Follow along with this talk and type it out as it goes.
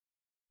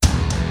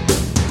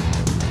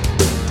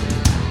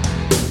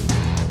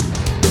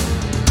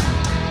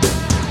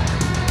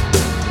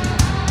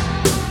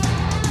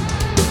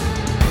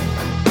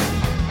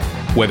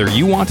Whether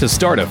you want to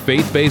start a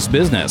faith-based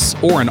business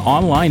or an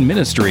online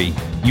ministry,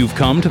 you've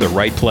come to the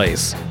right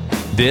place.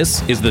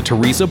 This is the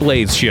Teresa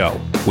Blaze Show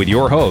with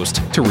your host,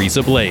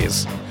 Teresa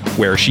Blaze,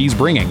 where she's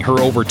bringing her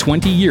over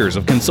 20 years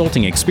of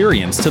consulting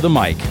experience to the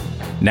mic.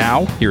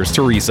 Now, here's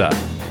Teresa.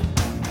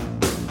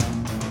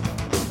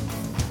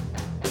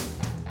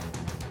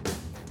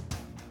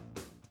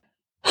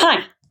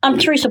 Hi, I'm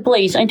Teresa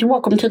Blaze, and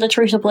welcome to the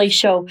Teresa Blaze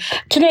Show.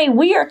 Today,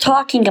 we are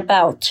talking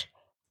about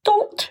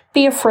don't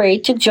be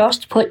afraid to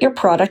just put your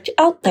product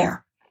out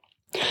there.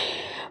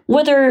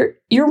 Whether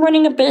you're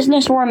running a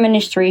business or a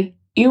ministry,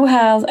 you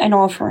have an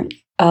offering,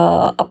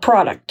 a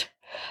product,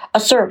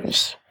 a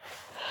service,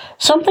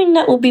 something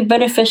that will be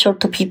beneficial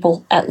to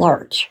people at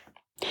large.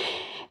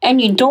 And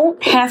you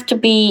don't have to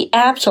be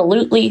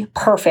absolutely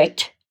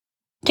perfect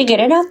to get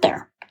it out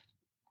there.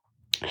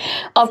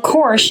 Of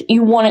course,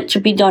 you want it to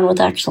be done with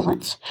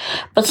excellence.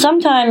 But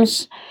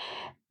sometimes,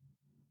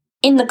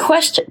 in the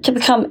quest to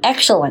become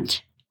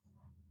excellent,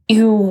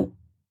 you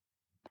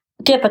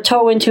dip a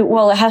toe into,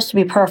 well, it has to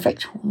be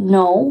perfect.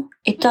 No,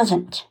 it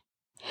doesn't.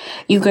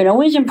 You can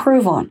always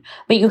improve on,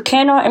 but you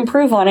cannot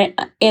improve on it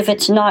if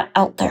it's not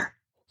out there.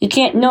 You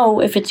can't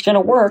know if it's going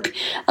to work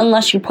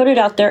unless you put it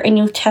out there and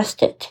you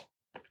test it.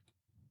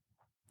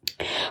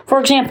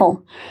 For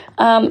example,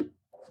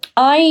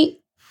 I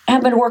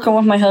have been working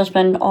with my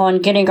husband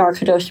on getting our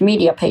Kadosh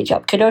Media page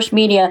up. Kadosh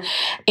Media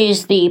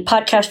is the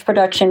podcast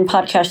production,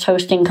 podcast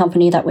hosting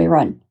company that we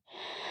run.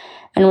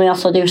 And we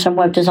also do some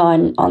web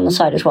design on the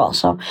side as well.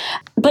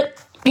 But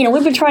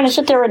we've been trying to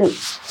sit there and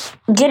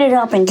get it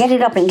up and get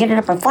it up and get it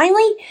up. And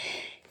finally,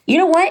 you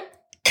know what?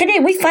 Today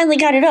we finally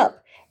got it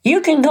up. You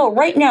can go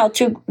right now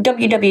to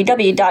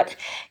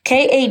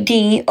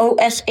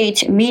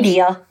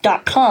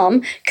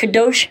www.kadoshmedia.com,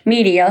 Kadosh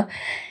Media,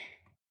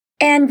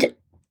 and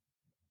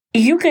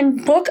you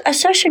can book a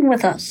session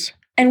with us.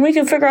 And we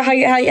can figure out how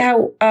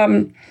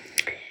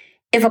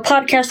if a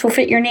podcast will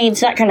fit your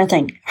needs, that kind of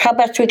thing. How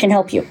best we can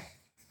help you.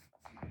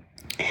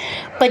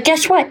 But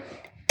guess what?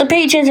 The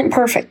page isn't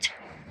perfect.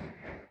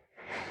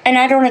 And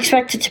I don't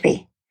expect it to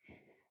be.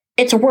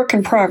 It's a work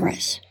in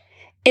progress.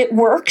 It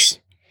works.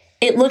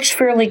 It looks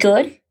fairly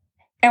good.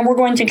 And we're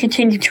going to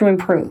continue to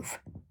improve.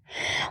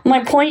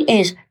 My point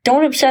is,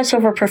 don't obsess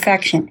over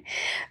perfection.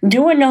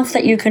 Do enough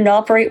that you can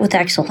operate with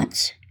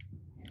excellence.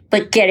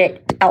 But get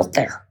it out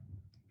there.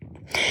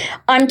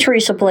 I'm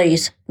Teresa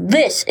Blaze.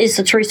 This is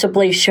the Teresa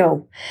Blaze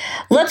Show.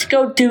 Let's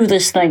go do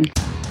this thing.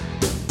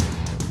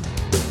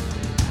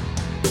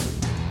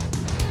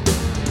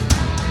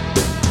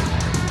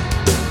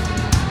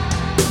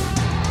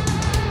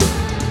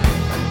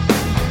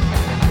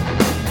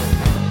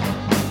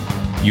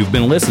 You've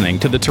been listening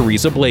to The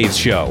Teresa Blaze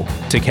Show.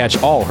 To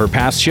catch all her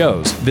past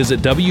shows,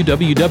 visit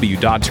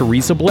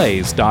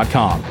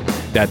www.teresablaze.com.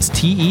 That's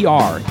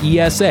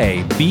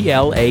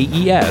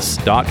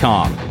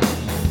TeresABlaze.com.